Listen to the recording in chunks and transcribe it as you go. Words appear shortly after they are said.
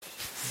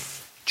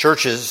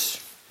Churches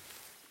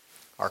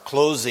are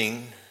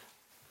closing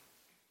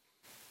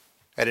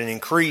at an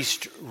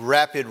increased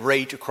rapid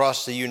rate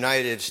across the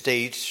United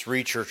States,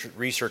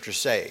 researchers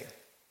say.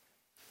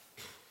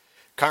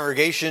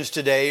 Congregations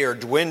today are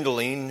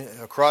dwindling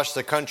across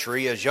the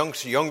country as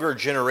younger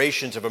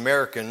generations of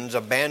Americans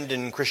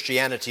abandon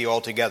Christianity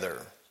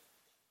altogether.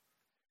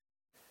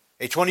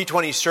 A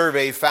 2020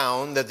 survey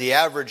found that the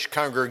average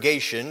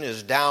congregation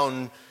is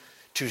down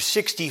to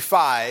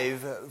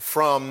 65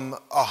 from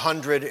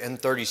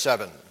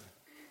 137.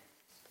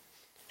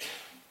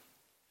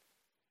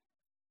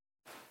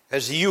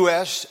 As the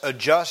U.S.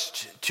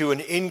 adjusts to an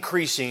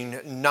increasing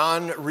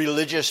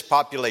non-religious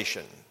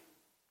population,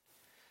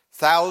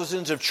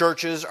 thousands of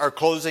churches are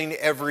closing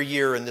every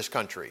year in this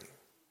country.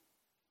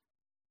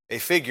 A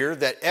figure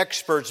that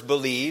experts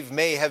believe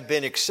may have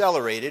been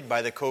accelerated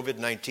by the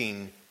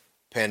COVID-19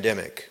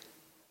 pandemic.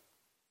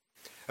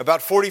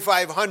 About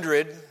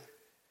 4,500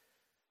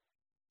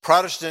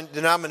 Protestant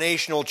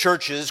denominational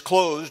churches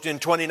closed in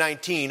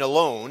 2019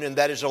 alone, and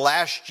that is the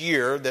last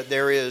year that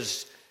there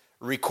is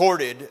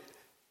recorded,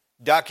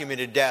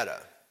 documented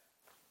data.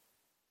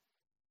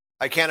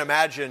 I can't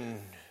imagine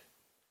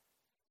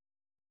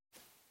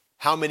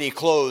how many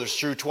closed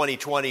through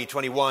 2020,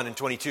 21, and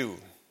 22.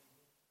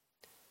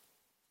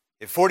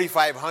 If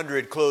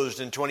 4,500 closed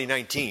in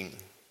 2019.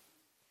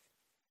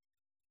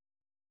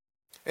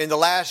 In the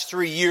last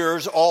 3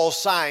 years, all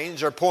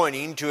signs are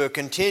pointing to a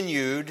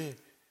continued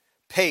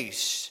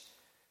pace,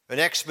 an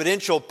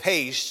exponential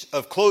pace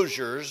of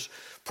closures,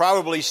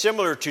 probably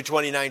similar to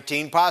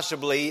 2019,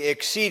 possibly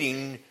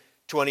exceeding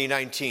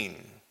 2019.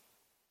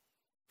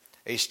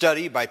 A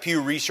study by Pew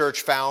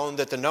Research found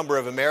that the number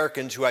of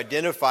Americans who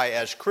identify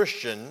as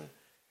Christian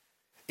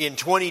in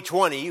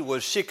 2020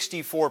 was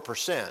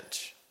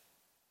 64%,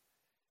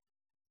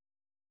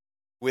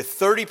 with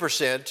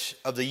 30%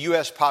 of the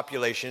U.S.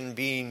 population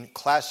being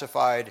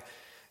classified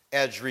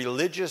as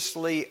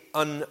religiously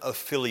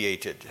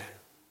unaffiliated.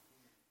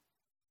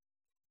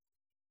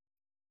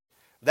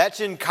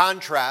 That's in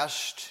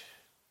contrast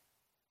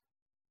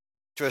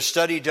to a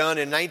study done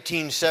in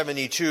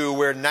 1972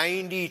 where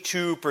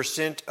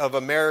 92% of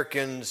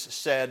Americans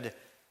said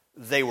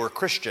they were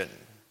Christian.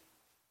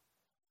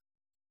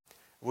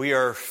 We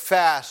are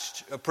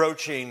fast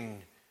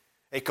approaching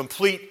a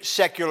complete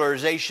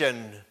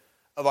secularization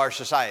of our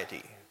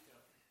society.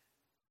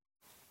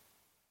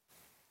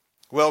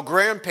 Well,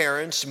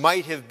 grandparents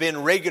might have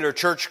been regular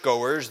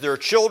churchgoers. Their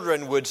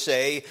children would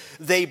say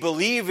they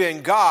believe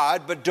in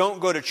God but don't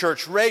go to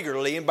church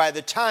regularly. And by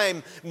the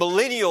time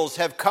millennials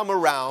have come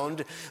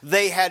around,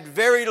 they had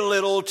very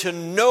little to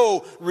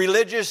no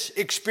religious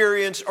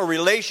experience or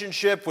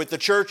relationship with the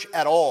church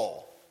at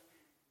all.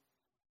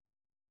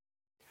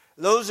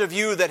 Those of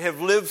you that have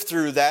lived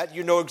through that,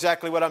 you know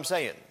exactly what I'm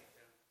saying.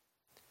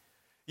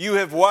 You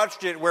have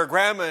watched it where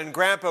grandma and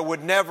grandpa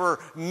would never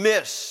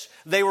miss.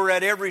 They were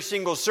at every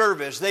single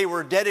service. They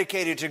were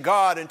dedicated to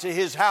God and to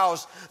His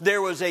house.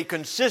 There was a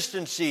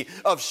consistency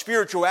of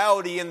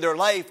spirituality in their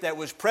life that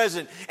was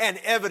present and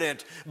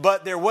evident.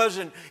 But there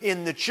wasn't,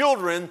 in the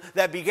children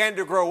that began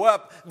to grow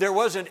up, there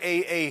wasn't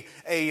a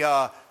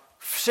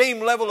same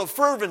level of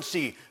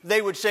fervency.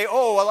 They would say,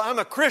 oh, well, I'm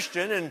a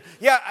Christian, and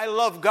yeah, I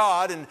love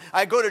God, and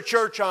I go to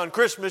church on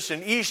Christmas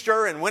and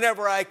Easter, and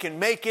whenever I can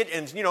make it,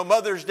 and,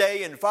 Mother's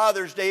Day and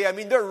Father's Day. I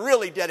mean, they're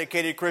really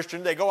dedicated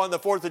Christians. They go on the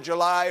 4th of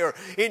July,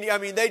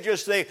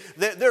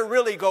 they're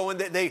really going,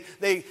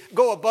 they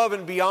go above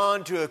and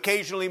beyond to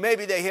occasionally,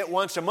 maybe they hit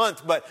once a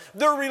month, but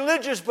they're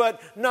religious,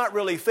 but not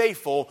really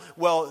faithful.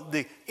 Well,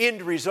 the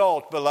end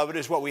result, beloved,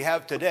 is what we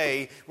have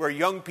today, where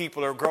young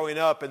people are growing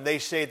up, and they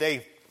say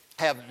they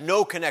have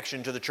no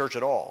connection to the church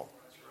at all.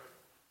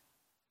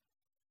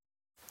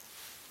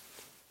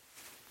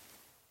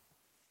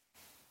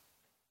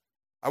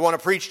 I want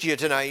to preach to you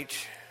tonight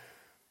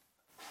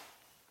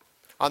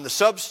on the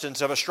substance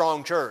of a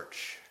strong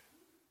church.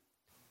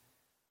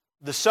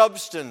 The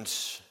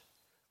substance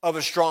of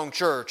a strong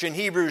church. In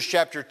Hebrews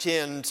chapter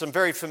 10, some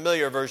very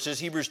familiar verses,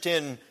 Hebrews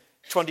 10,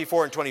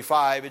 24 and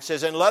 25, it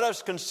says, "And let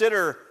us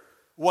consider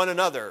one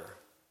another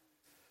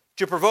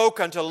to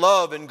provoke unto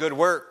love and good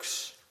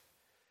works,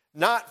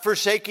 not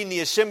forsaking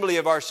the assembly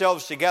of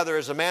ourselves together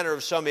as the manner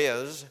of some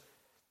is,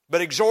 but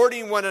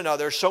exhorting one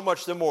another, so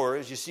much the more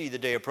as you see the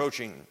day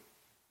approaching."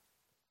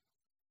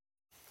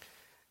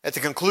 At the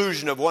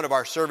conclusion of one of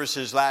our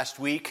services last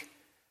week,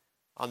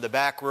 on the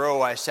back row,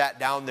 I sat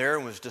down there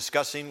and was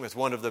discussing with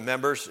one of the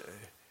members.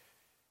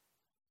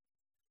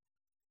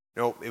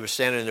 No, it was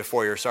standing in the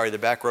foyer. Sorry, the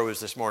back row was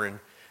this morning.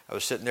 I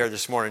was sitting there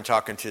this morning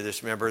talking to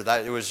this member.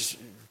 It was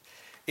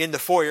in the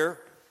foyer,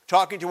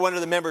 talking to one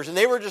of the members, and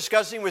they were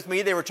discussing with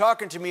me, they were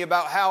talking to me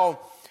about how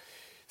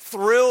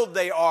thrilled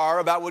they are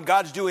about what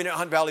God's doing at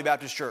Hunt Valley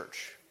Baptist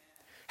Church.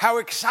 How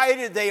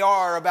excited they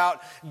are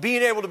about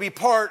being able to be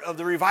part of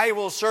the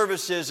revival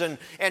services and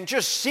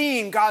just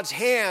seeing God's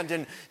hand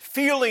and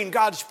feeling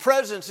God's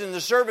presence in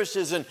the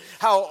services, and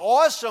how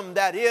awesome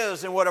that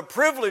is and what a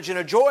privilege and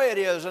a joy it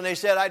is. And they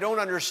said, I don't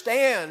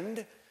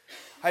understand.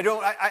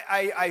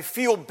 I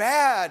feel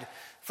bad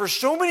for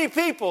so many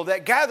people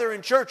that gather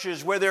in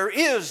churches where there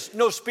is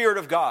no Spirit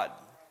of God,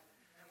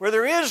 where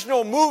there is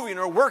no moving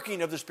or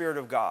working of the Spirit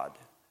of God.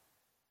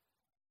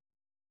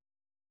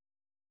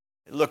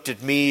 It looked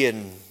at me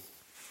and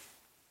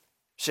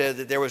said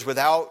that there was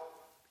without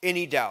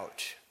any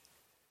doubt,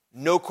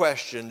 no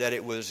question that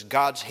it was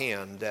God's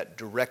hand that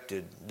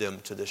directed them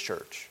to this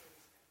church.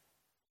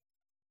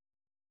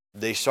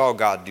 They saw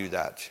God do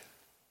that.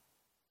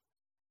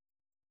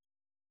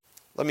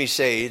 Let me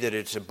say that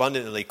it's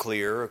abundantly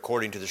clear,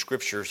 according to the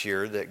scriptures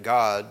here, that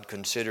God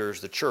considers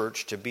the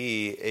church to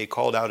be a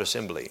called out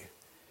assembly,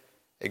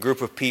 a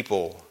group of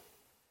people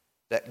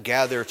that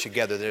gather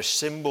together, that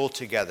assemble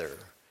together.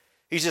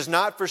 He says,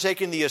 not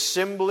forsaking the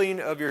assembling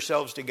of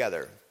yourselves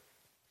together.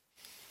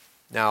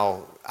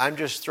 Now, I'm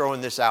just throwing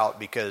this out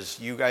because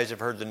you guys have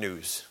heard the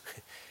news.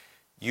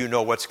 You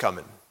know what's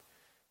coming.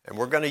 And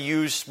we're going to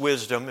use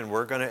wisdom and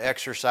we're going to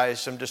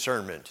exercise some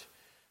discernment.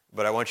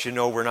 But I want you to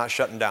know we're not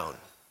shutting down.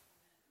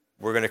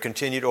 We're going to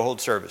continue to hold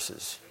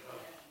services.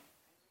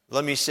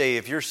 Let me say,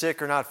 if you're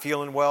sick or not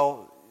feeling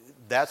well,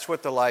 that's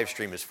what the live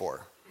stream is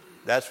for.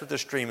 That's what the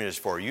streaming is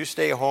for. You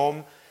stay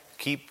home,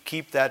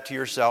 keep that to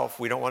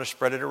yourself. We don't want to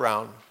spread it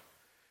around.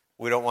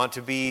 We don't want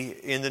to be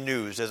in the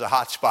news as a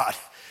hot spot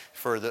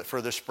for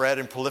the spread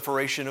and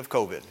proliferation of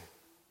COVID.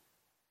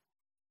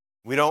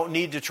 We don't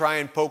need to try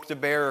and poke the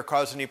bear or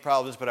cause any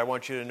problems, but I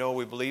want you to know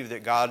we believe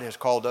that God has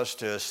called us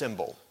to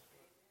assemble.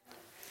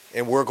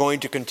 And we're going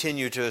to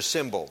continue to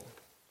assemble.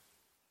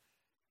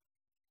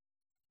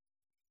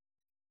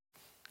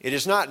 It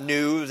is not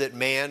new that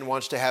man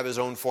wants to have his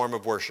own form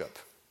of worship.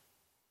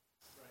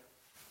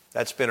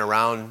 That's been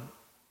around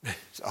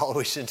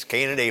always since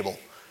Cain and Abel.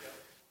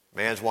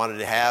 Man's wanted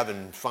to have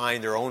and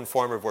find their own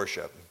form of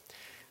worship.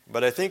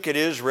 But I think it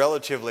is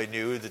relatively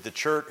new that the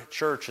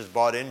church has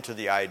bought into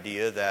the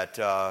idea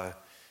that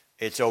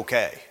it's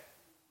okay.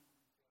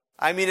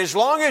 I mean, as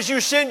long as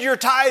you send your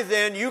tithe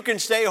in, you can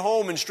stay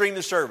home and stream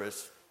the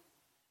service.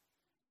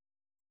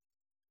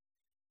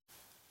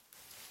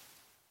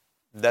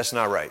 That's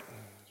not right.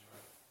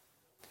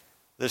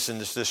 Listen,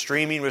 the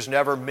streaming was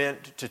never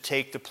meant to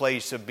take the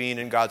place of being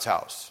in God's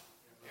house,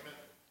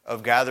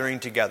 of gathering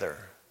together.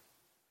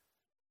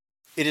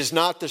 It is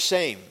not the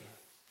same.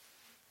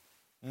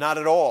 Not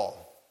at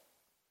all.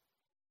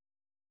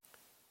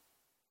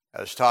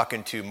 I was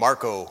talking to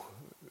Marco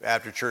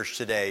after church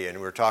today, and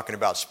we were talking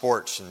about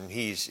sports, and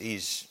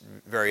he's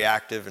very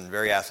active and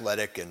very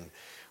athletic, and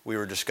we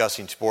were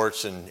discussing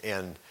sports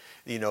and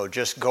you know,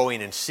 just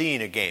going and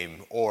seeing a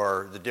game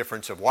or the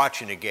difference of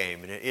watching a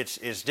game. And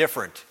it's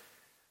different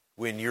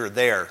when you're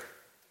there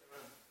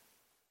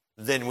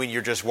than when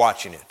you're just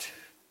watching it.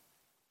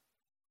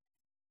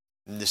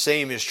 And the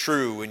same is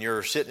true when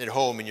you're sitting at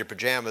home in your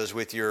pajamas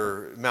with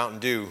your Mountain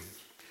Dew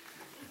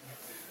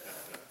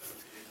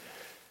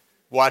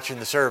watching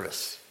the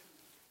service,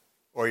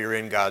 or you're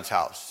in God's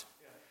house.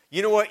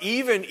 You know what?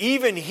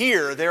 Even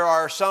here, there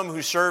are some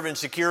who serve in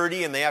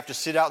security and they have to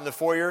sit out in the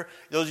foyer.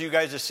 Those of you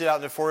guys that sit out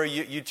in the foyer,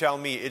 you tell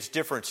me it's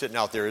different sitting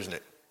out there, isn't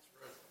it?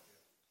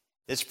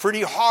 It's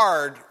pretty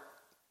hard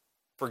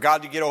for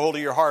God to get a hold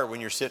of your heart when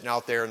you're sitting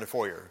out there in the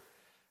foyer.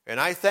 And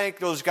I thank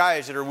those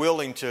guys that are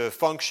willing to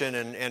function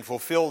and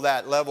fulfill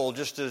that level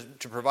just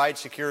to provide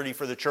security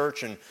for the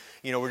church. And,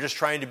 you know, we're just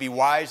trying to be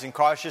wise and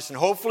cautious. And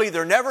hopefully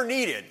they're never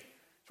needed.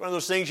 It's one of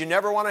those things you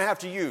never want to have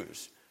to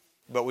use.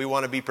 But we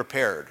want to be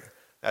prepared.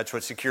 That's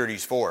what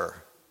security's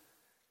for.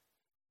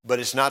 But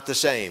it's not the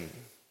same.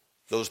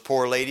 Those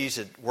poor ladies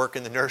that work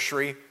in the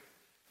nursery,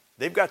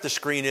 they've got the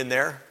screen in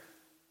there.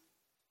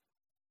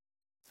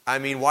 I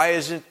mean, why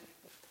isn't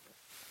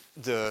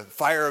the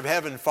fire of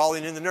heaven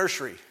falling in the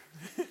nursery?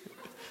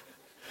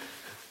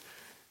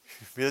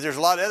 Because there's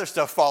a lot of other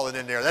stuff falling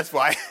in there. That's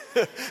why.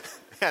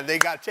 And they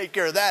got to take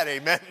care of that.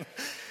 Amen.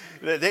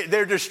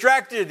 They're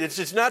distracted.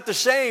 It's not the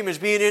same as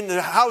being in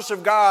the house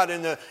of God,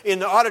 in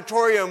the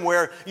auditorium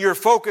where you're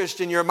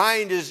focused and your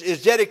mind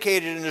is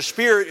dedicated and the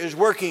Spirit is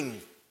working.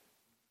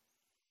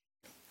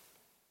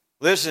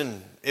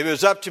 Listen, if it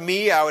was up to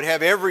me, I would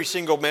have every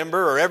single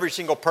member or every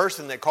single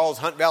person that calls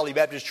Hunt Valley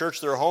Baptist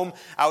Church their home,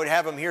 I would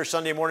have them here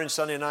Sunday morning,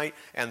 Sunday night,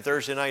 and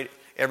Thursday night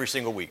every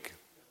single week.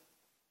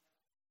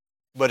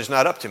 But it's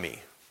not up to me.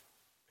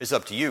 It's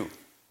up to you.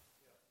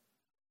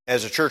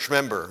 As a church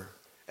member,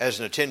 as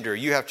an attender,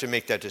 you have to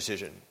make that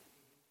decision.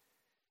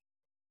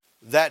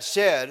 That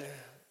said,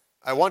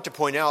 I want to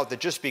point out that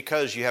just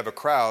because you have a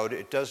crowd,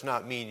 it does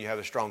not mean you have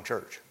a strong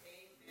church.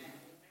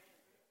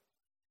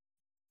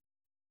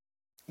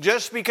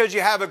 Just because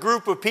you have a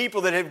group of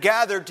people that have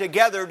gathered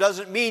together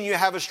doesn't mean you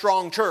have a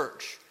strong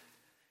church.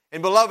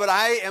 And beloved,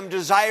 I am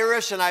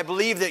desirous, and I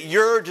believe that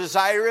you're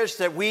desirous,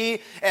 that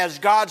we as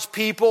God's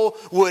people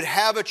would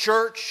have a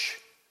church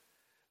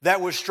that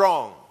was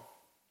strong.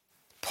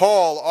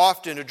 Paul,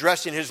 often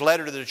addressing his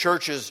letter to the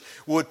churches,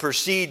 would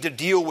proceed to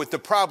deal with the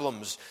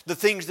problems, the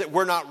things that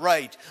were not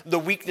right, the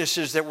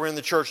weaknesses that were in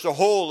the church. The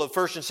whole of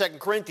 1st and 2nd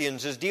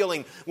Corinthians is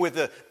dealing with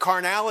the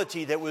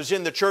carnality that was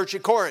in the church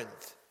at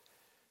Corinth.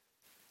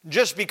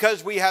 Just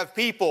because we have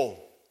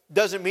people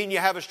doesn't mean you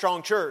have a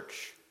strong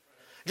church.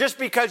 Just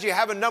because you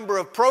have a number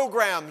of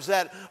programs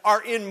that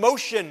are in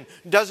motion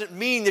doesn't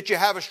mean that you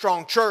have a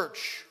strong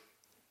church.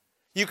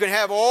 You can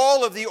have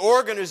all of the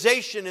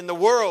organization in the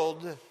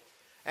world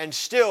and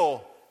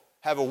still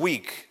have a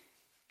weak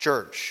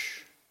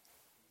church.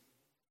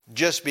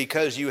 Just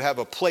because you have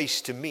a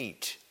place to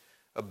meet,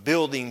 a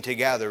building to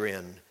gather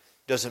in,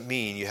 doesn't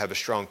mean you have a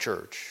strong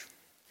church.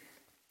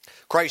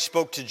 Christ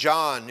spoke to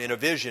John in a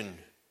vision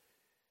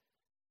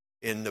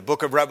in the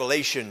book of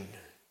Revelation.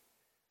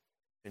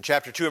 In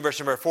chapter 2 and verse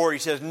number 4, he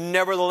says,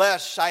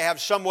 "Nevertheless, I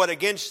have somewhat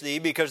against thee,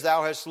 because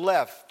thou hast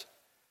left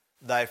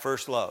thy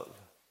first love."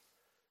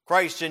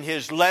 Christ, in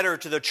his letter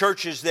to the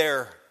churches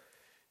there,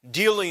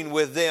 dealing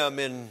with them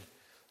in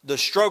the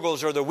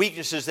struggles or the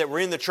weaknesses that were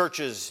in the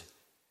churches,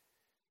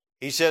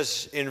 he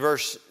says in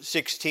verse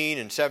 16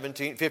 and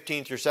 17,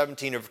 15 through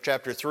 17 of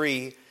chapter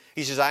 3,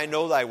 he says, "I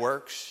know thy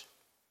works,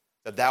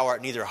 that thou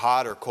art neither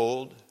hot or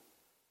cold.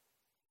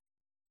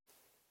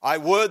 I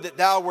would that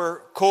thou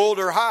were cold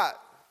or hot.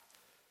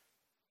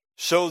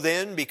 So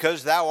then,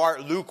 because thou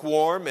art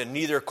lukewarm and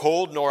neither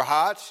cold nor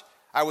hot,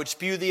 I would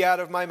spew thee out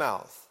of my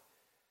mouth.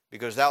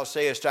 Because thou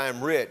sayest, I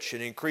am rich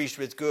and increased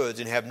with goods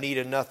and have need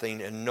of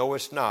nothing, and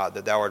knowest not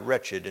that thou art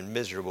wretched and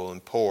miserable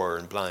and poor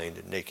and blind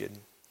and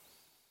naked."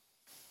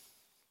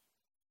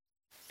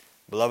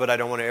 Beloved, I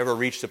don't want to ever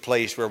reach the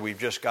place where we've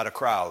just got a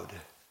crowd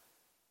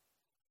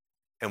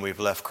and we've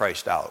left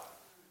Christ out.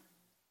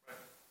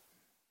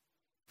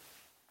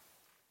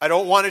 I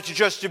don't want it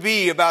to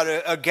be about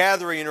a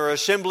gathering or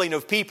assembling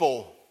of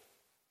people.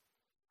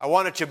 I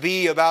want it to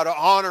be about an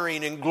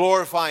honoring and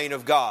glorifying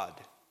of God.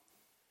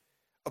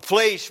 A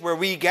place where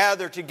we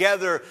gather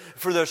together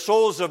for the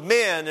souls of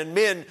men, and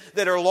men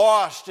that are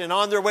lost and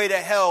on their way to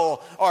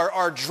hell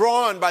are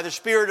drawn by the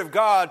Spirit of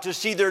God to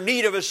see their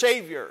need of a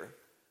Savior.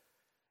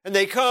 And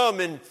they come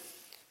and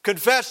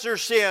confess their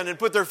sin and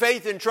put their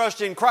faith and trust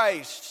in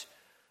Christ.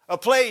 A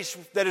place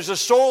that is a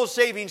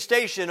soul-saving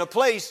station, a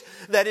place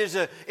that is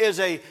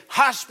a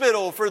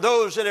hospital for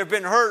those that have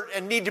been hurt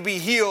and need to be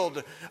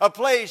healed, a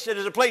place that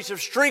is a place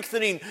of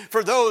strengthening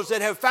for those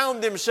that have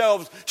found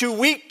themselves too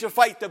weak to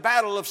fight the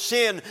battle of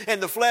sin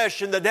and the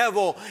flesh and the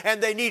devil,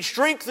 and they need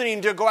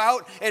strengthening to go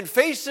out and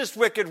face this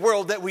wicked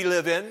world that we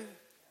live in.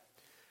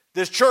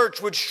 This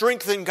church would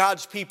strengthen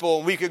God's people,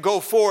 and we could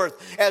go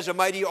forth as a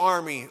mighty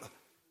army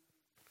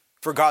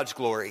for God's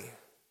glory.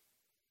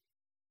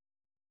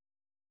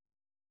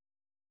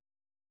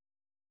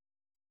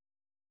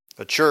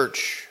 A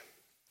church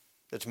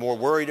that's more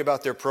worried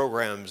about their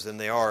programs than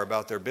they are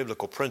about their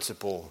biblical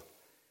principle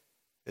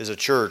is a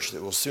church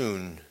that will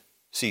soon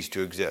cease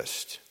to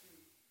exist.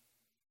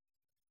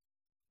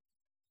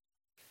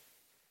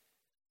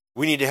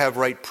 We need to have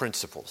right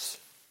principles.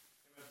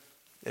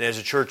 And as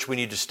a church, we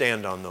need to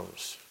stand on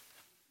those.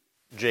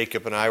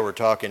 Jacob and I were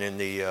talking in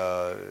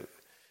the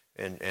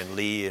and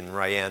Lee and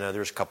Rihanna.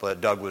 There's a couple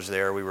that Doug was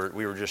there. We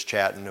were just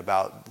chatting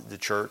about the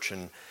church,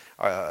 and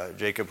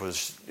Jacob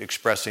was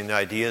expressing the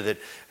idea that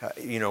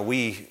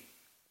it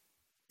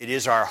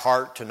is our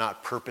heart to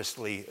not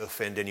purposely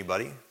offend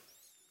anybody.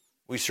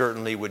 We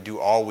certainly would do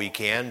all we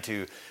can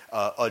to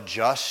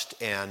adjust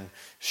and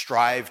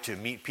strive to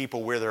meet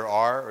people where they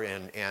are,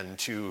 and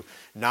to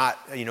not,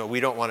 we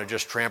don't want to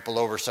just trample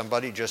over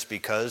somebody just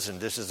because, and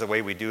this is the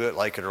way we do it,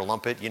 like it or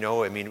lump it,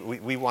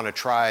 we want to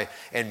try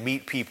and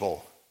meet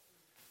people,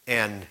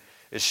 and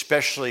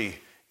especially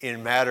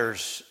in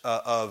matters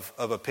of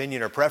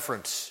opinion or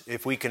preference,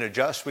 if we can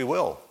adjust, we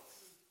will.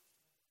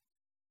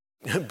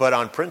 But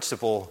on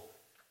principle,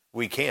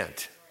 we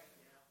can't.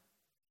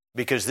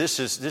 Because this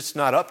is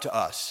not up to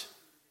us.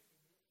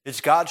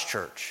 It's God's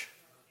church.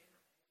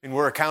 And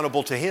we're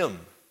accountable to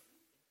Him.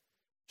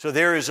 So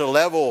there is a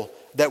level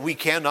that we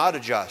cannot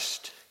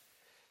adjust.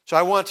 So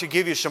I want to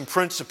give you some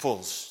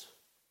principles.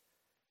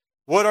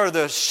 What are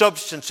the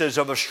substances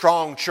of a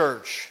strong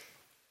church?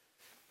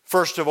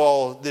 First of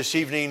all, this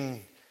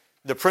evening,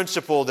 the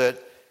principle that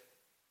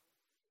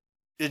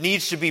it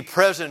needs to be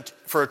present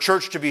for a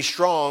church to be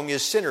strong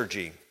is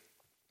synergy.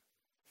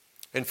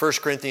 In 1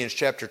 Corinthians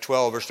chapter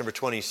 12, verse number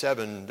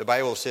 27, the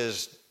Bible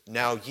says,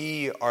 "Now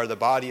ye are the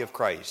body of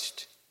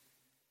Christ,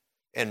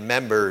 and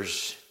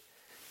members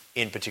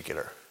in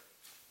particular."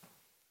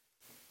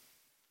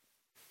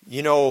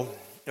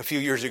 A few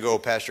years ago,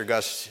 Pastor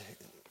Gus,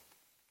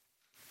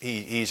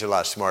 he's a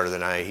lot smarter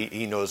than I.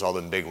 He knows all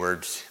them big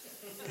words.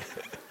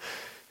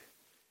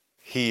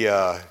 He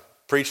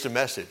preached a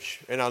message,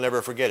 and I'll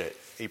never forget it.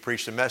 He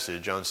preached a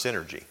message on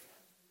synergy.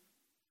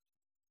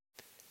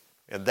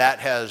 And that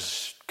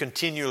has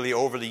continually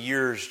over the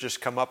years just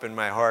come up in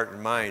my heart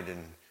and mind.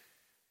 And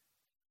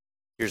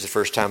here's the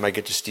first time I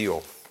get to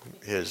steal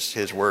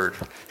his word.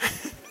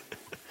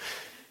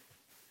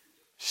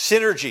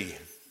 Synergy.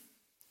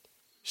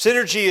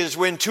 Synergy is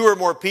when two or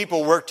more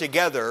people work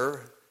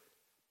together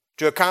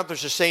to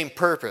accomplish the same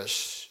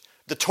purpose.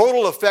 The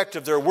total effect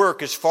of their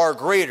work is far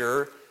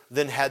greater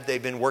than had they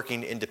been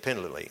working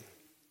independently.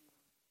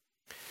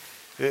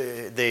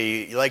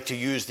 They like to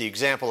use the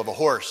example of a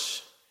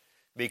horse,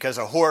 because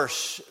a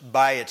horse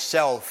by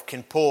itself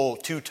can pull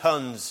 2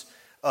 tons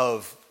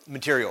of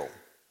material.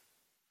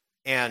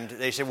 And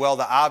they say, well,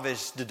 the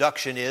obvious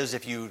deduction is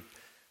if you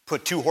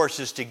put two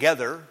horses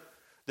together,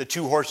 the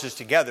two horses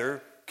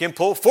together can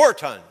pull 4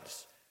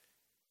 tons.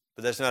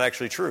 But that's not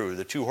actually true.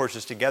 The two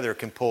horses together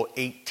can pull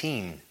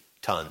 18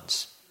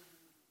 tons.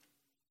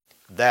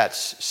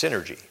 That's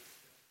synergy.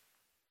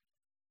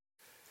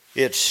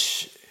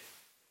 It's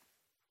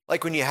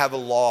like when you have a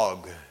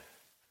log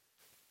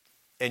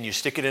and you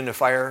stick it in the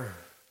fire.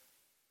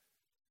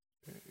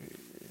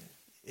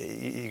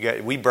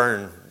 We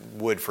burn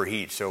wood for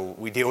heat, so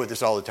we deal with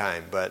this all the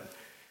time. But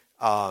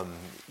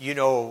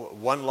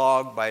one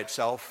log by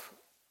itself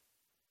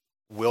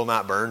will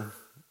not burn.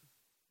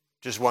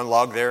 Just one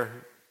log there,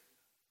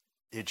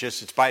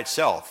 it's by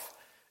itself.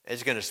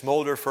 It's going to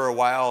smolder for a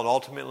while, and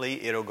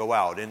ultimately it'll go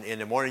out. In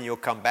the morning you'll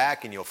come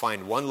back and you'll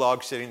find one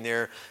log sitting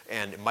there,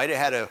 and it might have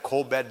had a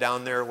coal bed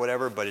down there or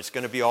whatever, but it's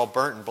going to be all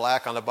burnt and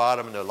black on the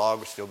bottom, and the log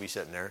will still be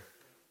sitting there.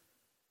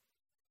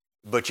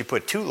 But you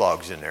put 2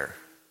 logs in there,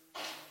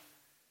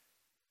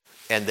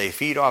 and they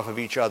feed off of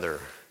each other,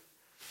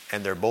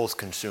 and they're both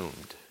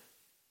consumed.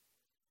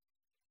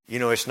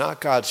 It's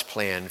not God's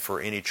plan for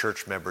any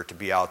church member to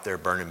be out there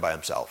burning by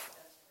himself.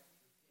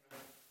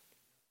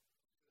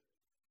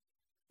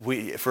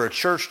 For a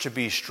church to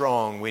be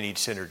strong, we need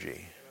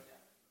synergy.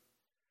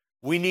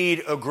 We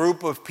need a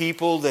group of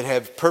people that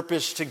have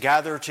purpose to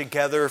gather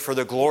together for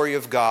the glory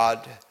of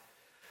God,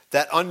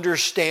 that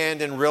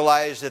understand and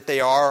realize that they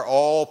are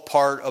all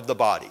part of the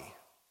body.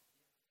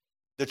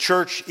 The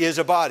church is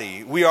a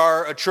body. We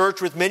are a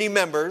church with many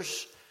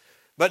members,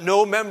 but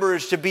no member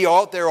is to be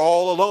out there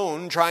all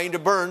alone trying to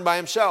burn by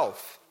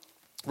himself.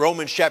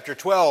 Romans chapter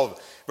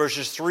 12,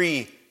 verses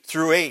 3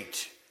 through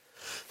 8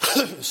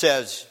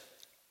 says,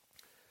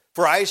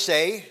 "For I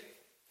say,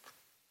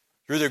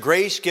 through the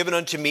grace given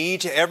unto me,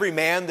 to every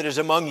man that is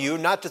among you,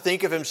 not to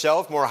think of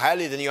himself more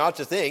highly than he ought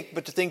to think,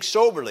 but to think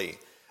soberly,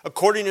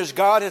 according as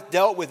God hath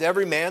dealt with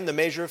every man the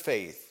measure of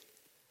faith.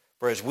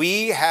 For as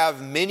we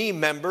have many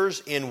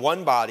members in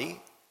one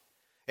body,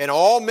 and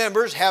all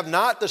members have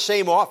not the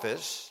same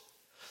office,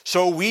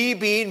 so we,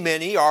 being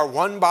many, are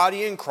one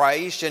body in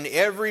Christ, and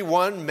every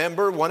one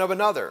member one of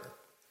another.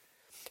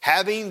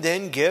 Having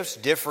then gifts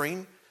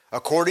differing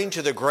according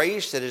to the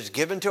grace that is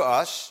given to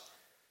us,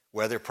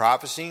 whether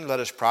prophesying, let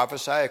us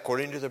prophesy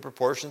according to the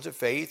proportions of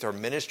faith, or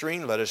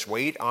ministering, let us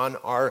wait on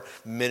our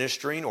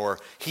ministering, or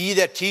he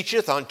that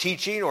teacheth on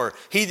teaching, or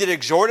he that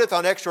exhorteth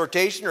on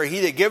exhortation, or he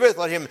that giveth,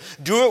 let him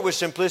do it with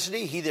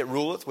simplicity, he that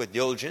ruleth with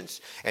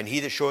diligence, and he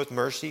that showeth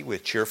mercy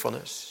with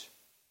cheerfulness."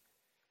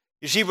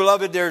 You see,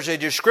 beloved, there's a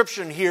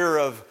description here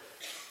of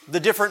the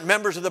different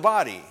members of the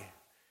body.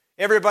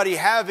 Everybody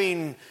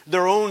having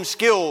their own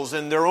skills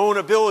and their own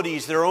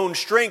abilities, their own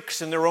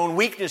strengths and their own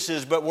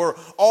weaknesses, but we're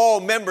all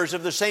members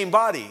of the same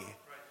body.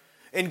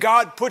 And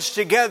God puts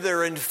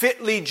together and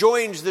fitly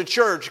joins the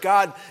church.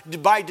 God,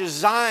 by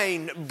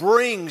design,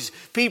 brings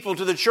people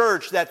to the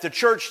church that the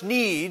church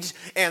needs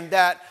and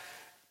that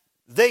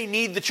they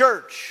need the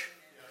church.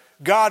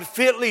 God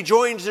fitly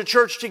joins the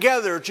church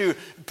together to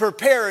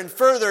prepare and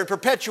further and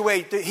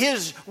perpetuate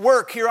His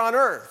work here on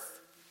earth.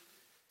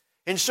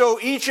 And so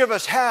each of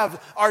us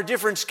have our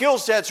different skill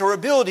sets or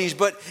abilities,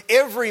 but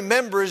every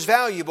member is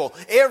valuable.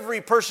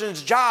 Every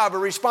person's job or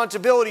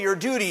responsibility or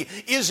duty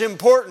is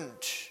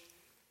important.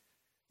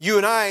 You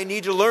and I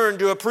need to learn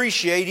to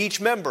appreciate each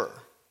member.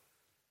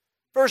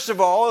 First of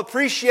all,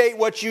 appreciate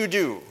what you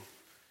do.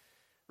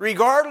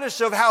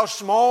 Regardless of how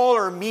small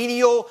or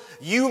menial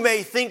you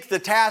may think the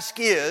task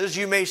is,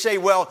 you may say,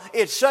 well,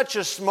 it's such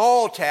a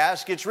small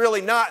task, it's really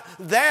not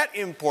that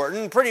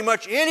important. Pretty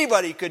much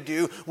anybody could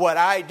do what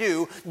I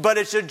do, but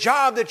it's a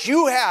job that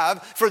you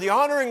have for the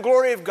honor and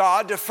glory of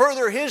God to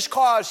further His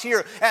cause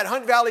here at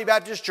Hunt Valley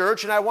Baptist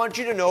Church, and I want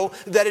you to know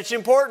that it's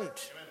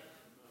important.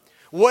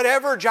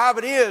 Whatever job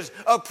it is,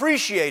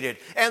 appreciate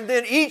it. And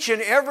then each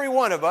and every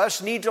one of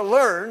us need to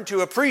learn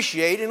to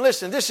appreciate. And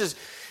listen,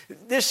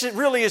 this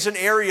really is an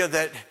area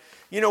that,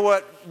 you know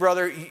what,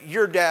 brother,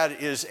 your dad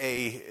is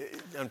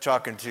I'm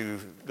talking to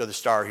Brother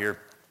Starr here.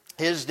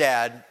 His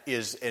dad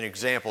is an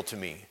example to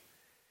me.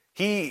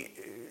 He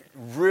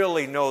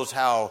really knows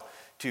how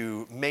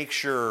to make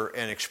sure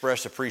and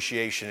express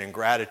appreciation and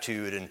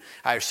gratitude. And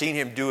I've seen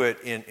him do it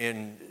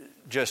in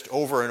just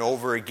over and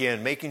over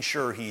again, making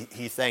sure he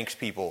thanks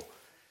people.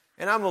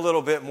 And I'm a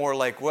little bit more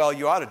like, well,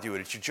 you ought to do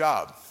it. It's your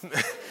job.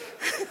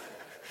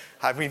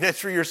 I mean,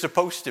 that's where you're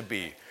supposed to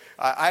be.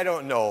 I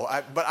don't know,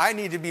 but I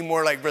need to be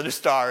more like Brother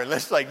Starr and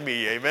less like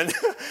me, amen?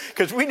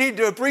 Because we need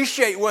to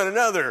appreciate one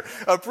another,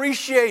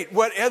 appreciate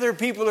what other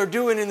people are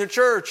doing in the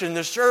church and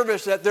the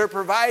service that they're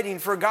providing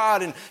for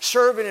God, and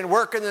serving and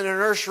working in a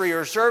nursery,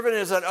 or serving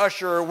as an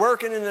usher, or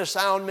working in the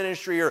sound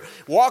ministry, or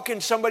walking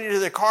somebody to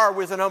the car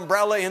with an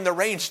umbrella in the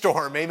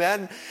rainstorm,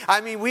 amen? I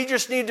mean, we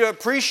just need to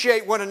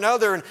appreciate one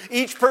another and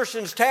each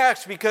person's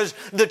task, because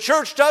the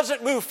church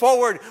doesn't move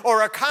forward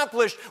or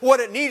accomplish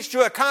what it needs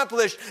to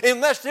accomplish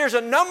unless there's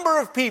a number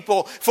of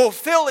people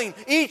fulfilling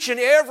each and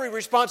every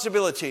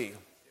responsibility.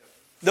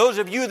 Those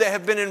of you that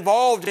have been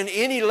involved in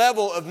any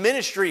level of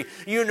ministry,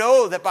 you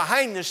know that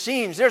behind the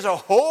scenes, there's a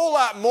whole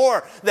lot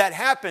more that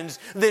happens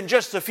than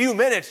just a few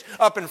minutes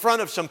up in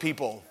front of some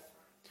people.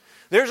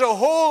 There's a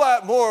whole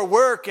lot more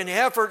work and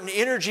effort and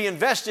energy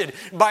invested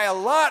by a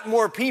lot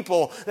more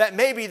people that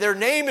maybe their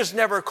name is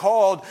never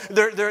called,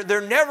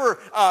 they're never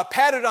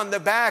patted on the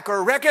back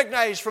or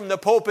recognized from the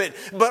pulpit,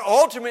 but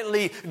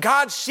ultimately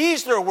God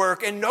sees their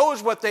work and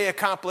knows what they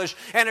accomplish,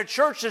 and a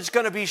church that's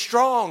going to be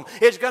strong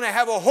is going to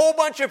have a whole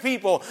bunch of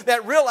people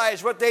that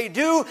realize what they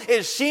do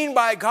is seen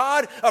by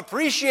God,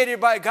 appreciated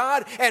by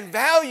God, and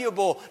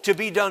valuable to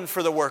be done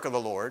for the work of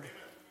the Lord.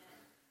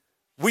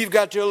 We've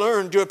got to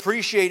learn to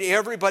appreciate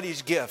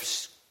everybody's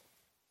gifts.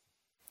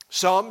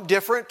 Some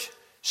different,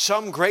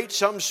 some great,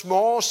 some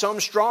small, some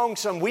strong,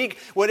 some weak.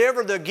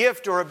 Whatever the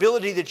gift or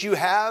ability that you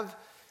have,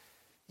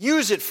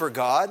 use it for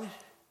God.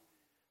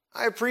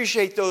 I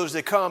appreciate those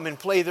that come and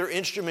play their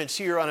instruments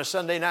here on a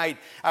Sunday night.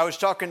 I was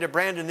talking to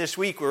Brandon this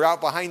week. We were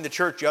out behind the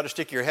church. You ought to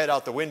stick your head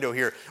out the window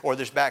here or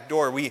this back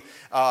door. We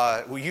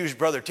used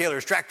Brother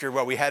Taylor's tractor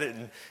while we had it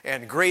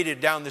and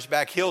graded down this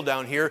back hill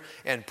down here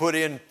and put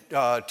in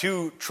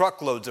 2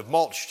 truckloads of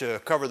mulch to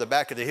cover the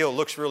back of the hill. It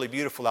looks really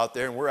beautiful out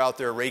there, and we're out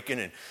there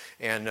raking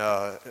and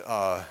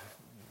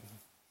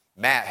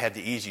Matt had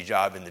the easy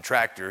job in the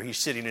tractor. He's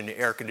sitting in the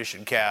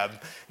air-conditioned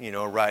cab,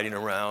 riding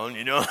around,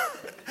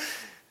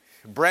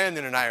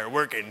 Brandon and I are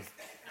working,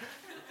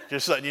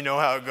 just letting you know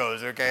how it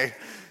goes, okay?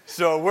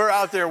 So we're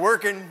out there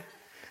working,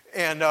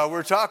 and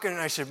we're talking,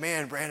 and I said,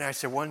 man,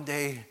 Brandon, one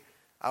day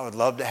I would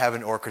love to have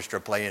an orchestra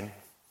playing.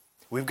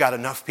 We've got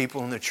enough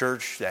people in the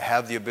church that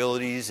have the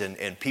abilities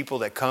and people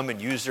that come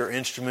and use their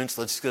instruments.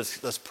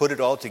 Let's put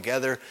it all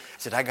together. I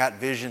said, I got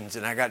visions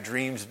and I got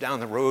dreams down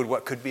the road,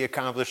 what could be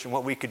accomplished and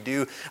what we could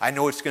do. I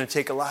know it's going to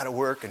take a lot of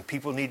work and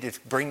people need to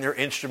bring their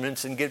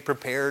instruments and get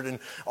prepared and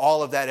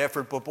all of that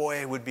effort. But boy,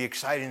 it would be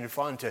exciting and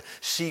fun to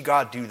see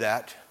God do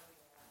that.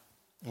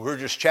 We're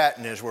just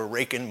chatting as we're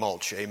raking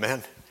mulch.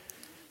 Amen.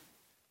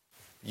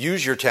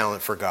 Use your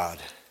talent for God.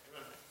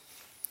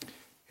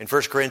 In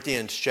 1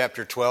 Corinthians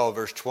chapter 12,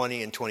 verse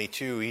 20 and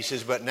 22, he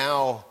says, but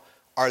now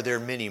are there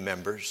many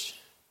members,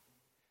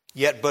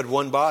 yet but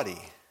one body.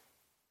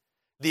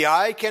 The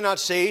eye cannot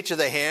say to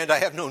the hand, I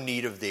have no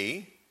need of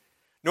thee,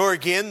 nor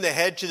again the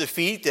head to the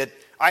feet, that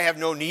I have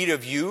no need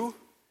of you.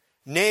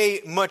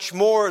 Nay, much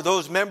more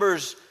those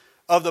members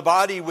of the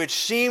body which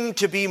seem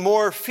to be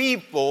more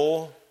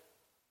feeble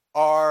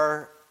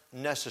are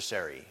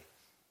necessary.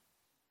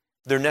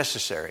 They're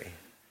necessary.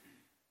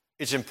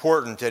 It's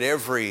important that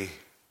every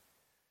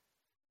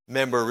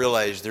member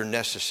realize they're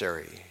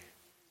necessary.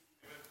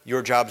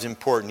 Your job's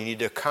important. You need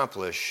to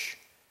accomplish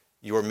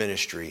your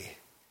ministry.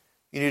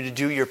 You need to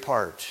do your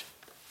part.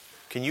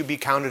 Can you be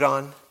counted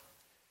on?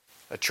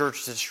 A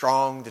church that's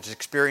strong, that's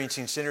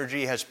experiencing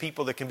synergy, has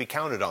people that can be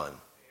counted on. Amen.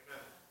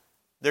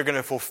 They're going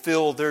to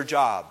fulfill their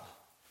job.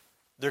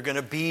 They're going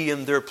to be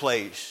in their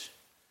place.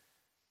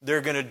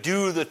 They're going to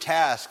do the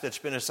task that's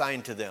been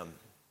assigned to them.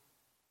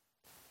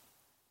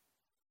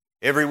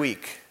 Every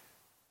week,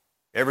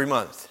 every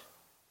month.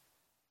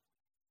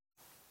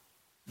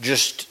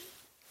 Just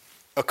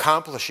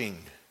accomplishing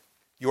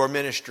your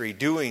ministry,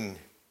 doing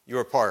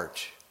your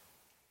part.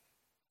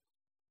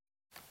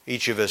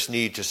 Each of us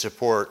need to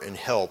support and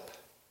help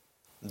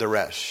the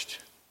rest.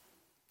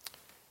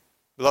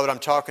 Beloved, I'm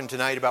talking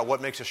tonight about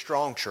what makes a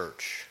strong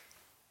church.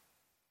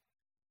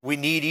 We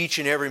need each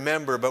and every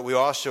member, but we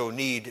also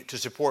need to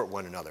support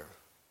one another.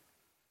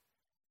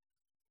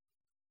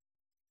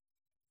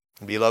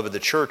 Beloved, the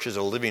church is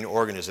a living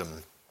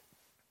organism,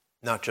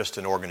 not just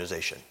an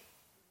organization.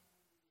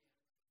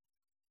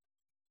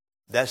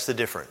 That's the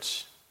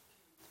difference.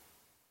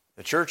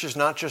 The church is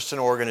not just an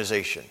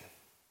organization.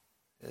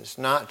 It's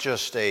not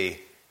just a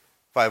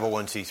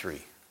 501c3.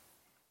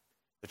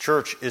 The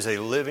church is a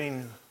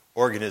living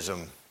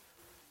organism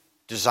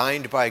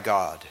designed by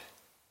God.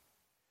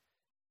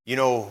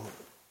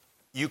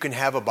 You can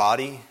have a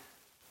body.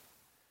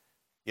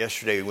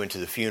 Yesterday we went to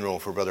the funeral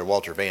for Brother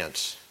Walter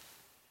Vance.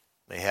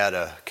 They had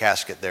a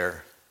casket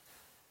there.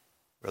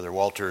 Brother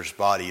Walter's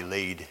body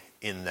laid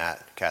in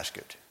that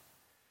casket.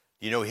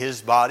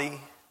 His body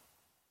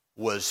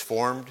was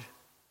formed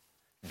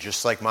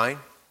just like mine,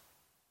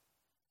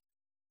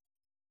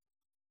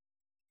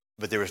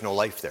 but there was no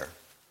life there.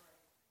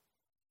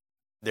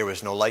 There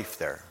was no life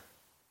there.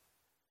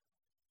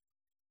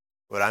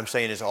 What I'm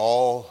saying is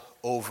all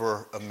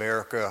over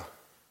America,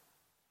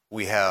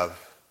 we have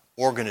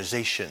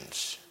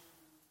organizations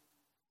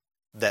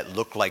that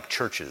look like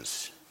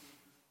churches,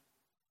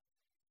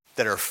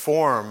 that are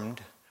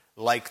formed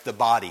like the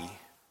body,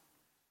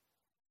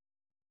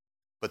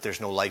 but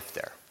there's no life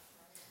there.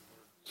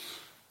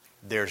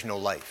 There's no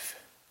life.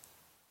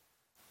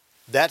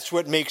 That's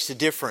what makes the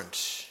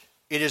difference.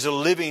 It is a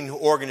living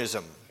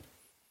organism.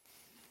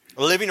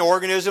 A living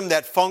organism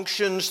that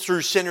functions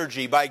through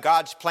synergy. By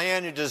God's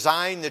plan and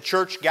design, the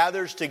church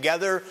gathers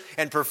together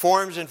and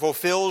performs and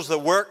fulfills the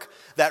work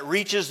that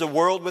reaches the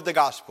world with the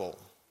gospel.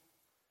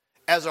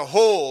 As a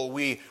whole,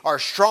 we are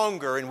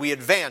stronger and we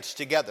advance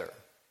together.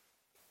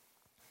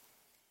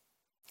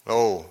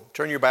 Oh,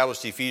 turn your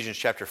Bibles to Ephesians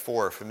chapter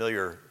 4, a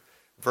familiar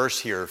verse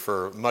here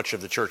for much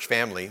of the church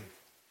family.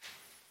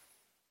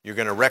 You're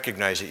going to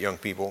recognize it, young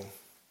people.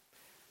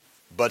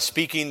 But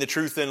speaking the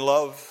truth in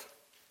love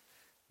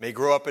may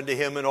grow up into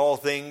him in all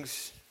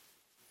things,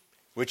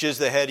 which is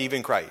the head,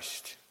 even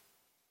Christ.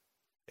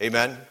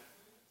 Amen.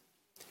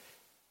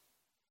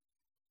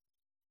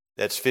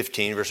 That's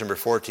 15, verse number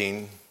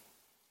 14.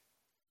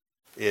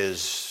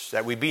 Is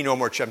that we be no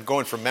more, I'm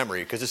going from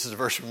memory because this is a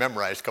verse we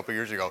memorized a couple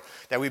years ago,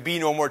 that we be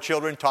no more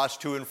children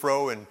tossed to and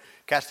fro and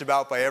cast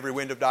about by every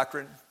wind of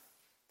doctrine.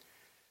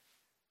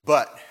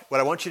 But what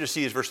I want you to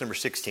see is verse number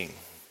 16.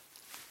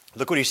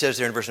 Look what he says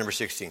there in verse number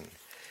 16.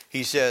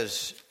 He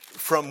says,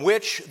 from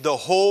which the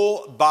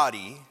whole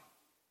body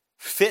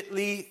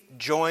fitly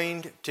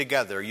joined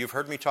together. You've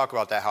heard me talk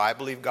about that, how I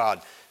believe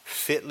God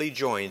fitly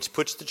joins,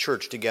 puts the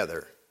church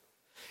together,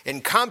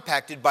 and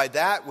compacted by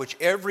that which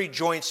every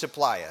joint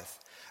supplieth,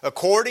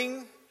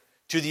 according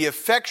to the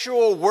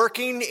effectual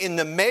working in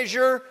the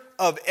measure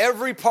of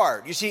every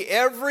part. You see,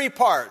 every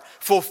part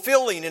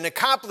fulfilling and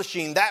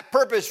accomplishing that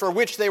purpose for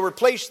which they were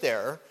placed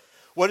there.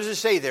 What does it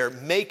say there?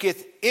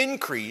 Maketh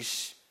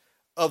increase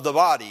of the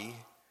body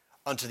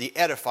unto the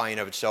edifying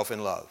of itself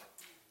in love.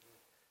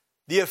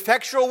 The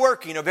effectual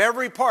working of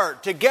every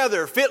part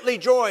together, fitly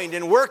joined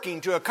and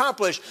working to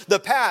accomplish the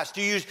past.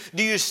 Do you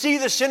see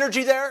the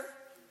synergy there?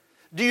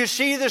 Do you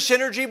see the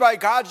synergy by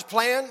God's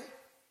plan?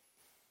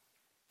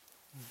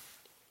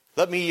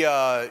 Let me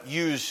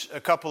use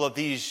a couple of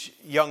these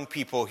young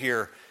people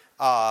here.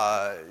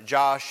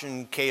 Josh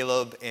and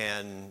Caleb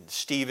and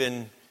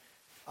Stephen,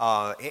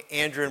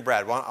 Andrew and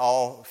Brad. Why don't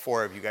all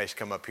four of you guys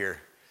come up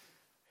here?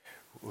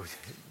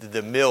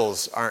 The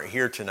Mills aren't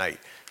here tonight.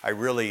 I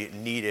really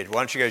needed.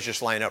 Why don't you guys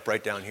just line up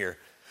right down here?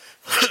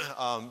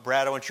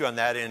 Brad, I want you on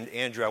that end.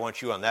 Andrew, I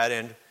want you on that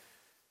end.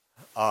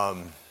 I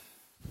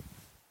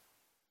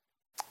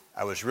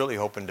was really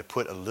hoping to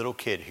put a little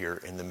kid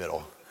here in the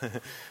middle.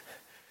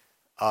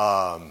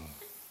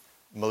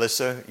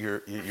 Melissa,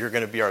 you're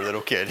going to be our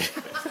little kid.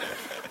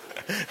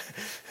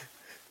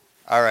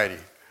 All righty.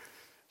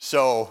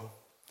 So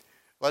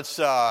let's.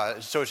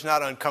 So it's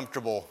not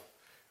uncomfortable.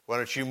 Why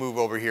don't you move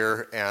over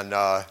here, and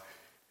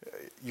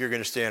you're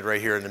going to stand right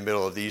here in the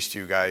middle of these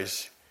two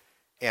guys.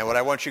 And what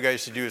I want you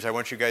guys to do is I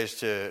want you guys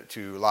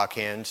to lock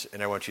hands,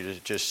 and I want you to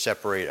just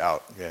separate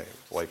out. Yeah,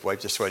 wipe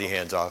the sweaty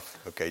hands off.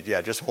 Okay,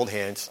 yeah, just hold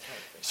hands,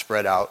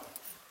 spread out.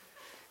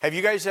 Have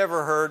you guys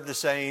ever heard the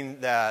saying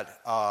that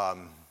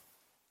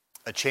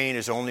a chain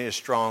is only as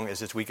strong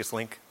as its weakest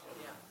link?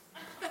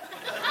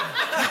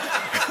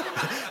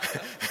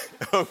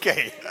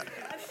 Okay.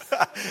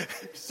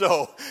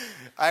 So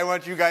I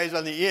want you guys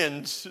on the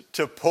ends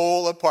to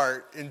pull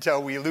apart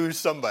until we lose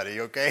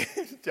somebody, okay?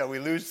 Until we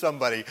lose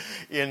somebody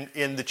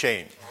in the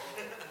chain.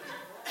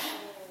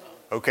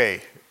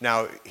 Okay,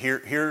 now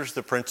here's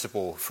the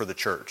principle for the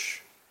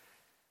church.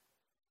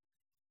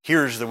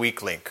 Here's the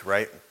weak link,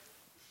 right?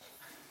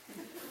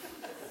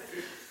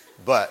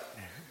 But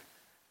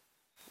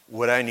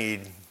what I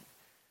need,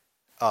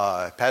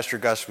 Pastor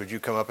Gus, would you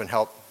come up and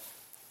help?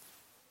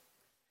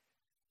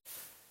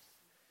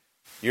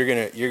 You're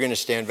gonna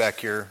stand back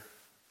here,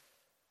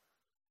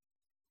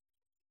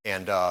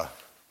 and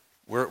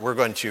we're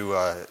going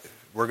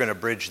to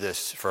bridge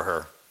this for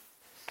her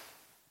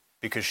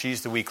because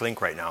she's the weak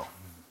link right now.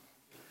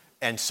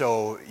 And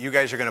so you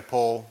guys are going to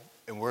pull,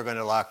 and we're going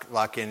to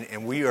lock in,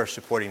 and we are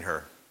supporting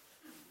her,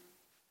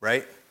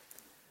 right?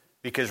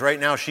 Because right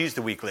now she's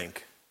the weak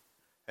link,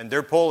 and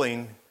they're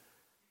pulling,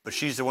 but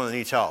she's the one that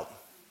needs help.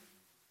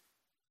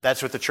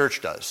 That's what the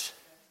church does.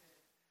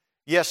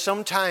 Yes,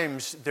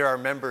 sometimes there are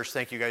members,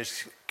 thank you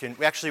guys,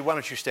 actually, why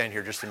don't you stand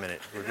here just a minute?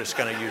 We're just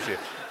going to use you.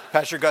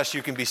 Pastor Gus,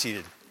 you can be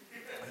seated.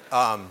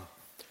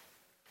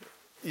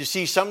 You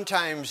see,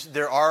 sometimes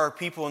there are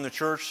people in the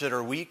church that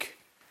are weak,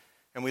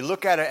 and we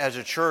look at it as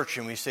a church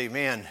and we say,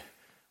 man,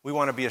 we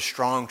want to be a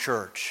strong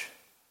church.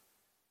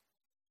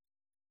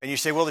 And you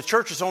say, well, the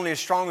church is only as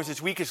strong as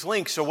its weakest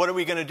link, so what are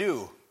we going to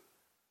do?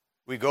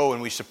 We go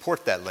and we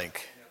support that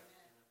link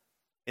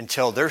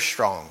until they're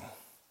strong.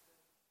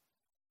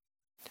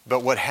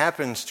 But what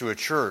happens to a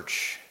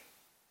church,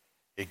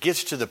 it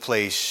gets to the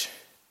place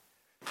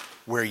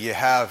where you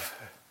have,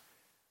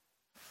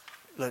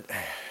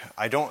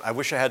 I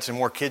wish I had some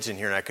more kids in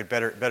here and I could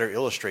better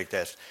illustrate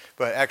this.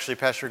 But actually,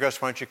 Pastor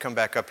Gus, why don't you come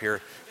back up here?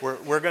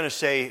 We're going to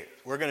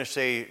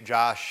say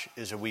Josh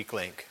is a weak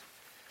link,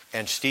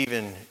 and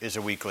Stephen is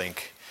a weak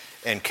link,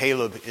 and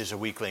Caleb is a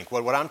weak link.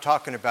 What I'm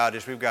talking about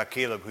is we've got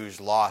Caleb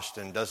who's lost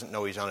and doesn't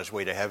know he's on his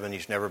way to heaven.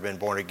 He's never been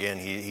born again.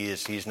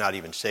 He's not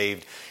even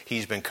saved.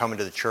 He's been coming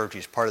to the church.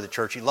 He's part of the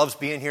church. He loves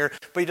being here,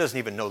 but he doesn't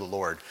even know the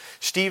Lord.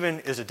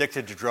 Stephen is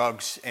addicted to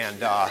drugs, and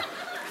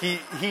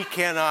he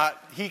cannot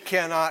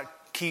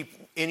keep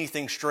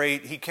anything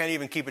straight. He can't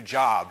even keep a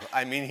job.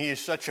 I mean, he is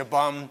such a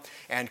bum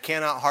and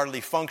cannot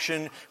hardly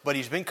function, but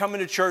he's been coming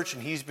to church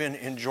and he's been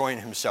enjoying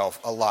himself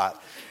a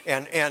lot.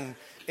 And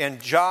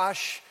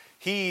Josh,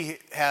 He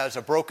has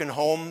a broken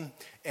home,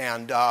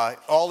 and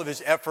all of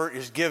his effort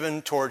is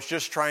given towards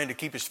just trying to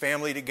keep his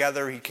family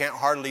together. He can't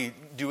hardly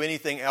do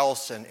anything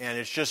else, and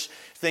it's just,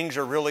 things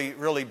are really,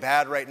 really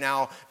bad right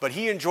now. But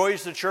he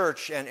enjoys the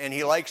church, and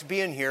he likes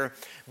being here.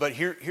 But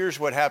here's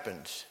what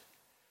happens.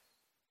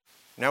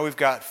 Now we've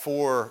got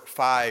 4,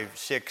 5,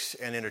 6,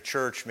 and in a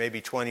church, maybe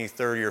 20,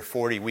 30, or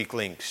 40 weak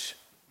links.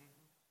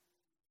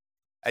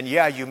 And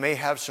yeah, you may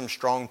have some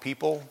strong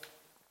people.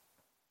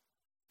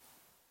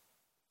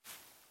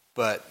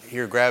 But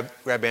here, grab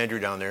Andrew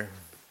down there.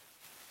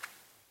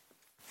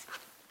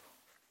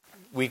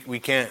 We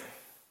can't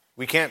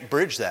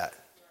bridge that.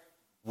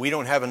 We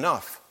don't have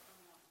enough.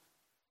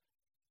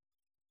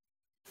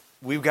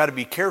 We've got to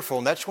be careful,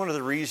 and that's one of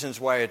the reasons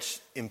why it's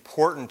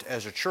important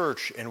as a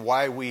church and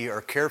why we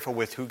are careful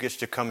with who gets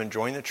to come and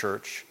join the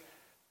church.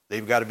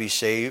 They've got to be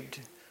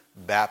saved,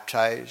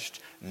 baptized,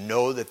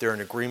 know that they're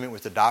in agreement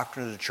with the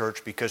doctrine of the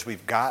church, because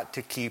we've got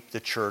to keep the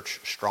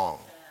church strong.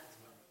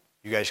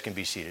 You guys can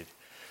be seated.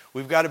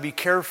 We've got to be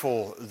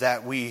careful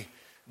that we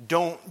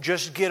don't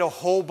just get a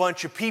whole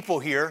bunch of people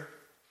here.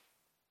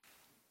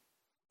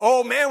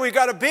 Oh man, we've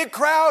got a big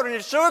crowd and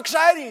it's so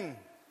exciting.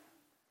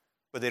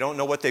 But they don't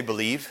know what they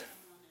believe.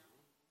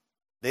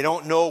 They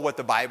don't know what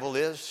the Bible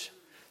is.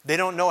 They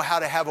don't know how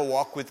to have a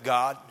walk with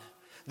God.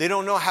 They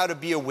don't know how to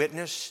be a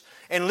witness.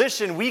 And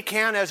listen, we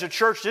can as a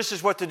church, this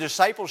is what the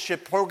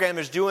discipleship program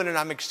is doing, and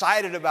I'm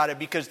excited about it,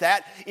 because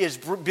that is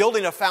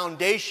building a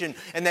foundation,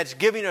 and that's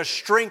giving us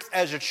strength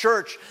as a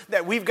church,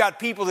 that we've got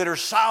people that are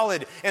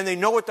solid, and they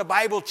know what the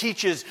Bible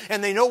teaches,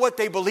 and they know what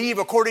they believe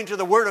according to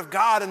the Word of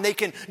God, and they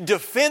can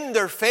defend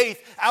their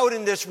faith out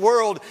in this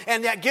world,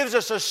 and that gives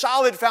us a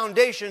solid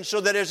foundation, so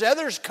that as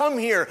others come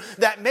here,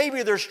 that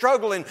maybe they're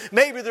struggling,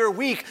 maybe they're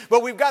weak,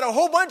 but we've got a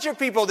whole bunch of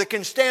people that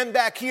can stand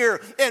back here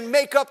and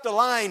make up the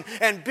line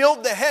and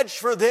build the hedge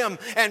for them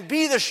and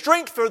be the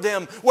strength for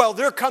them while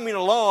they're coming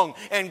along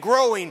and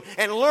growing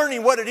and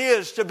learning what it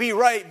is to be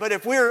right. But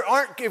if we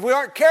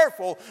aren't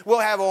careful, we'll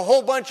have a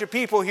whole bunch of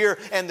people here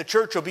and the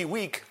church will be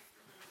weak.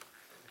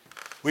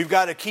 We've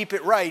got to keep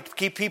it right,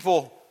 keep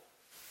people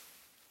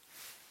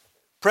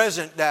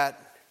present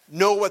that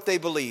know what they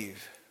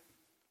believe.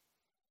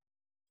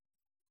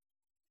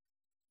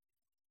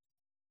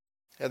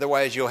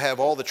 Otherwise, you'll have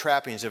all the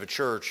trappings of a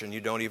church and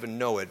you don't even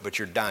know it, but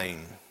you're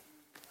dying.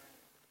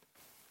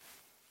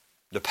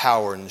 The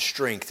power and the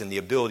strength and the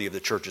ability of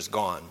the church is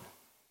gone.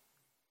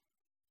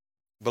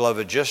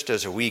 Beloved, just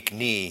as a weak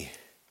knee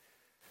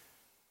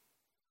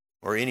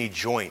or any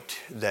joint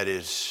that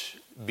is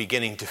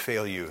beginning to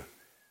fail you,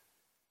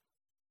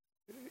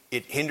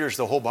 it hinders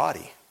the whole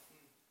body.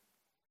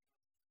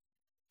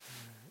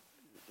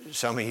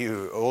 Some of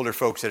you older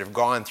folks that have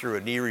gone through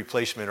a knee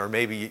replacement, or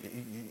maybe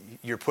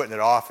you're putting it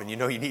off and you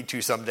know you need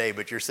to someday,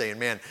 but you're saying,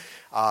 man,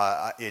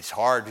 it's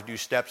hard to do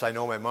steps. I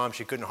know my mom,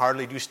 she couldn't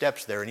hardly do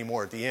steps there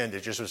anymore at the end.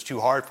 It just was too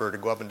hard for her to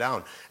go up and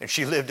down. And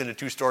she lived in a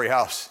 2-story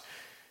house.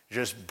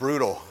 Just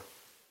brutal.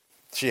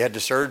 She had the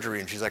surgery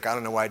and she's like, I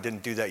don't know why I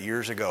didn't do that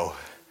years ago.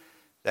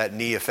 That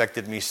knee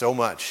affected me so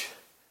much,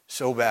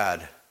 so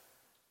bad.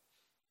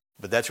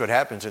 But that's what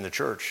happens in the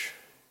church.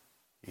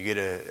 You get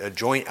a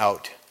joint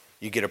out.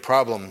 You get a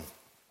problem,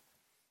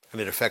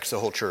 and it affects the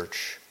whole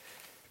church.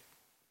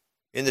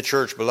 In the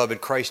church,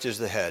 beloved, Christ is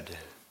the head.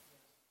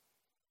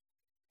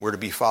 We're to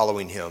be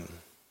following him.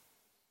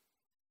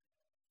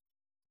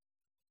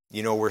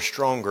 You know, we're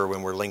stronger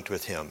when we're linked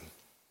with him.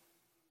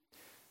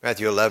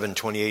 Matthew 11,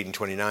 28 and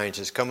 29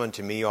 says, Come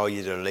unto me, all ye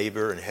that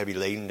labor and heavy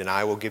laden, and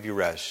I will give you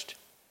rest.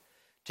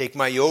 Take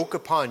my yoke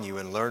upon you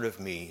and learn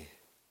of me,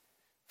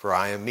 for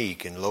I am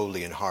meek and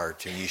lowly in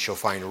heart, and ye shall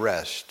find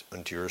rest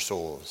unto your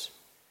souls.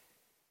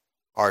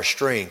 Our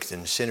strength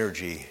and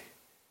synergy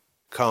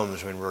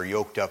comes when we're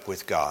yoked up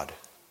with God.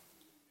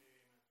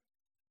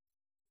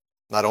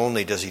 Not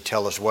only does he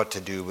tell us what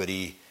to do, but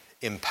he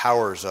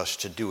empowers us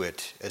to do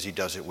it as he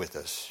does it with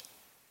us.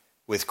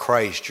 With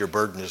Christ, your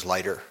burden is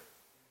lighter.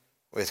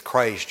 With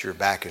Christ, your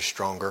back is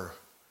stronger.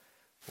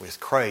 With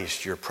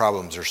Christ, your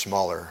problems are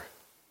smaller.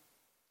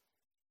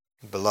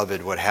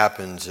 Beloved, what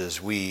happens is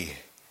we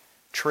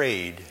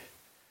trade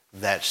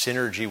that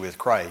synergy with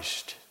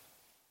Christ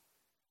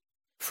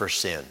for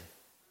sin.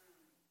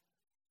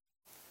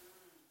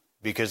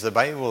 Because the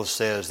Bible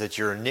says that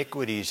your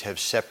iniquities have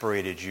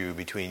separated you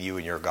between you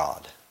and your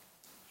God.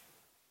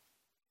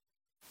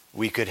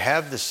 We could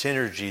have the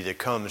synergy that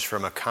comes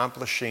from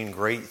accomplishing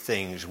great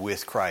things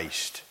with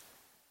Christ.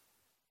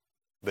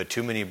 But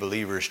too many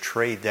believers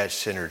trade that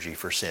synergy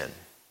for sin.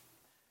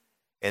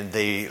 And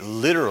they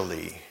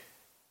literally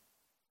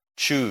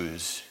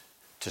choose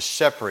to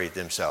separate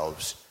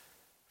themselves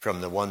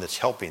from the one that's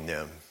helping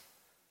them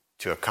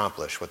to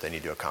accomplish what they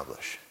need to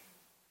accomplish.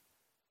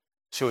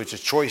 So it's a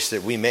choice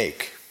that we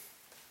make.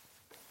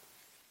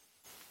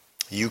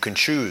 You can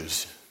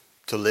choose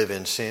to live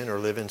in sin or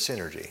live in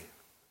synergy.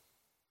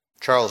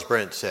 Charles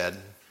Brent said,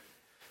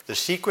 the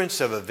sequence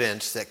of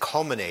events that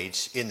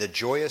culminates in the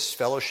joyous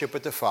fellowship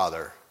with the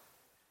Father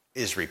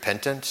is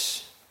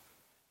repentance,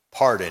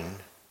 pardon,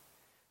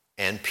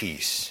 and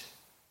peace.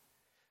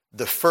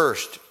 The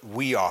first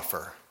we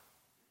offer.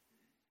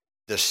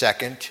 The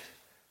second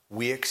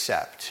we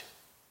accept.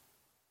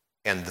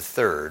 And the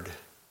third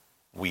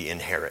we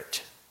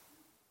inherit.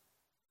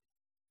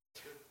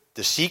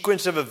 The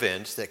sequence of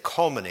events that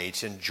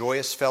culminates in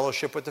joyous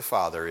fellowship with the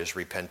Father is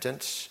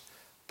repentance,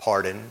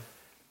 pardon,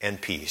 and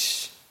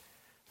peace.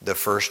 The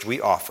first we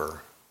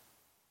offer,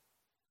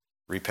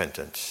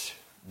 repentance.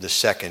 The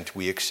second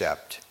we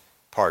accept,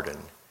 pardon.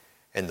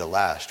 And the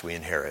last we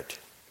inherit,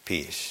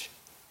 peace.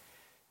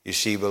 You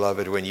see,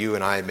 beloved, when you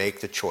and I make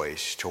the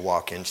choice to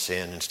walk in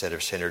sin instead of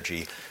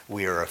synergy,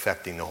 we are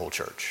affecting the whole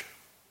church.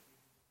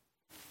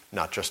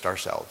 Not just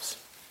ourselves.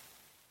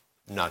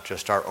 Not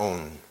just our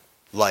own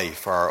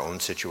life or our own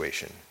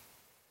situation.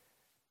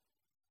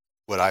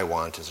 What I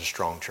want is a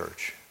strong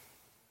church.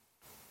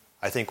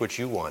 I think what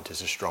you want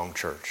is a strong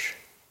church.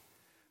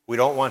 We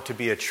don't want to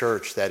be a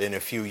church that in a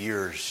few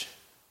years,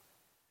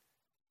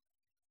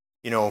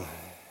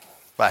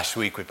 last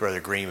week with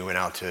Brother Green, we went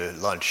out to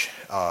lunch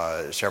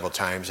several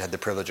times. I had the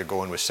privilege of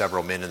going with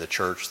several men in the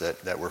church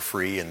that were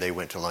free, and they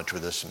went to lunch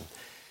with us. And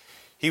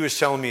he was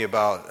telling me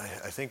about,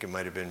 I think it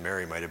might have been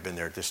Mary might have been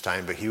there at this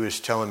time, but he was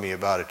telling me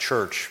about a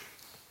church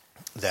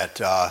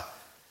that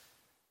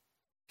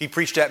he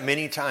preached at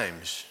many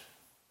times.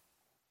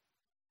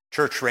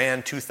 Church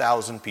ran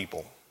 2,000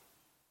 people.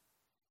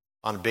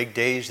 On big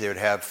days, they would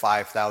have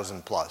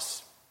 5,000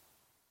 plus.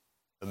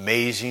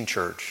 Amazing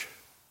church.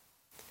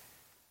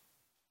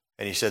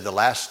 And he said the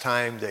last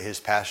time that his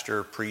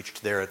pastor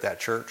preached there at that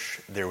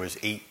church, there was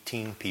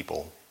 18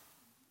 people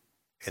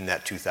in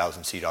that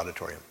 2,000-seat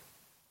auditorium.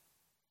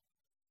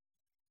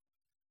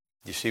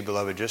 You see,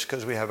 beloved, just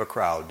because we have a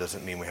crowd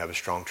doesn't mean we have a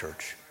strong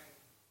church.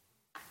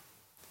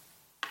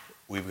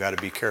 We've got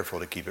to be careful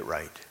to keep it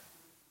right.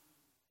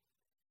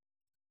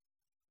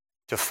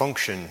 To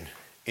function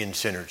in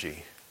synergy.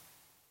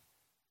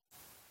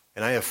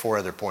 And I have 4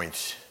 other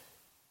points,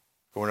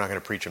 but we're not going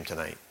to preach them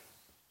tonight.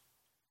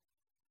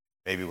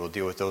 Maybe we'll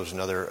deal with those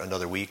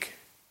another week.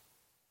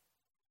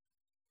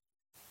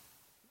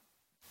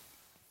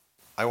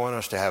 I want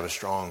us to have a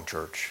strong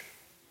church.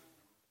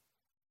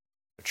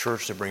 A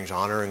church that brings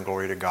honor and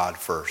glory to God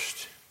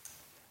first.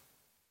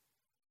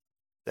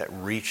 That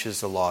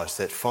reaches the lost.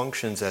 That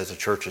functions as a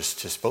church is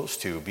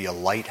supposed to be a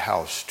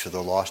lighthouse to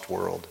the lost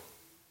world.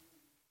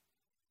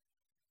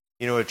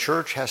 A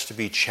church has to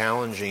be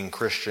challenging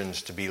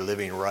Christians to be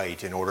living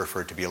right in order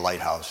for it to be a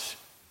lighthouse.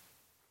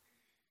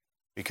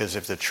 Because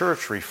if the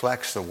church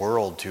reflects the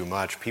world too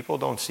much, people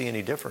don't see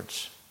any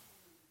difference.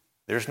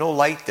 There's no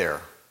light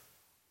there.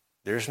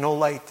 There's no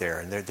light there.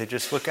 And they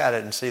just look at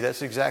it and say,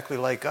 that's exactly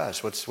like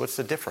us. What's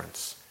the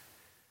difference?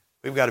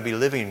 We've got to be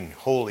living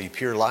holy,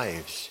 pure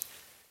lives.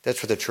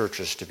 That's what the church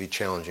is to be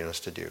challenging us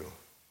to do.